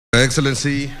Your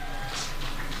Excellency,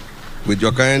 with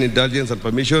your kind indulgence and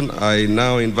permission, I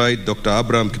now invite Dr.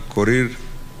 Abraham Korir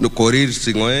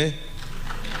Singoe,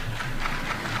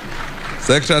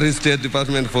 Secretary State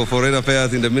Department for Foreign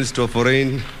Affairs in the Ministry of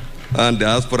Foreign and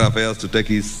Diaspora Affairs, to take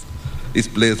his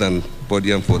place and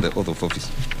podium for the oath of office.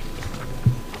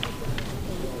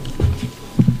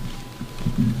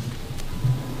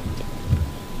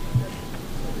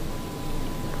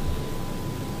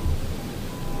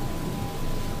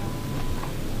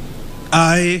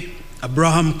 I,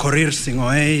 Abraham Korir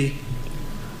Singoe,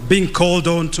 being called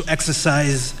on to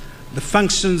exercise the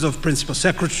functions of Principal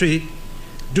Secretary,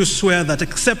 do swear that,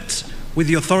 except with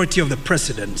the authority of the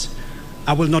President,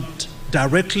 I will not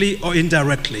directly or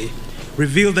indirectly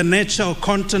reveal the nature or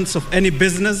contents of any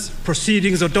business,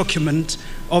 proceedings, or document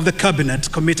of the Cabinet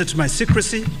committed to my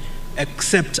secrecy,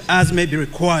 except as may be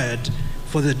required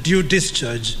for the due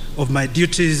discharge of my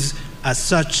duties as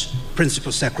such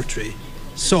Principal Secretary.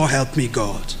 So help me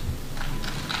God.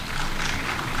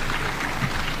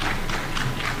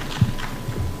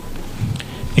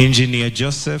 Engineer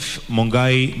Joseph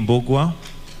Mongai Mbogwa.